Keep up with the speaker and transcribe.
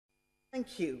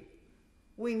Thank you.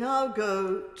 We now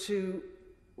go.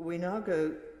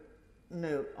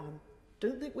 No, I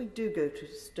don't think we do go to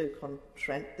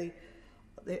Stoke-on-Trent.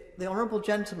 The honourable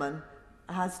gentleman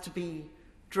has to be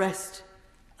dressed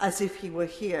as if he were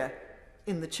here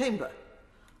in the chamber.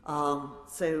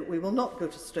 So we will not go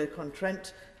to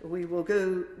Stoke-on-Trent. We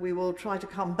will try to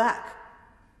come back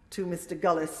to Mr.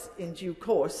 Gullis in due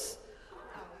course.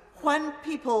 When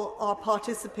people are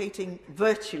participating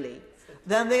virtually,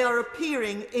 then they are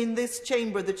appearing in this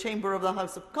chamber, the chamber of the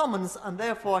House of Commons, and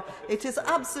therefore it is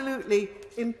absolutely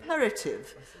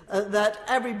imperative that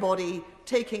everybody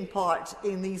taking part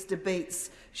in these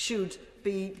debates should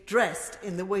be dressed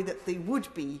in the way that they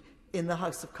would be in the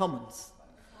House of Commons.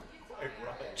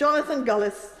 Jonathan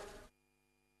Gullis.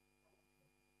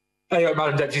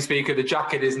 Madam Deputy Speaker, the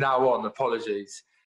jacket is now on. Apologies.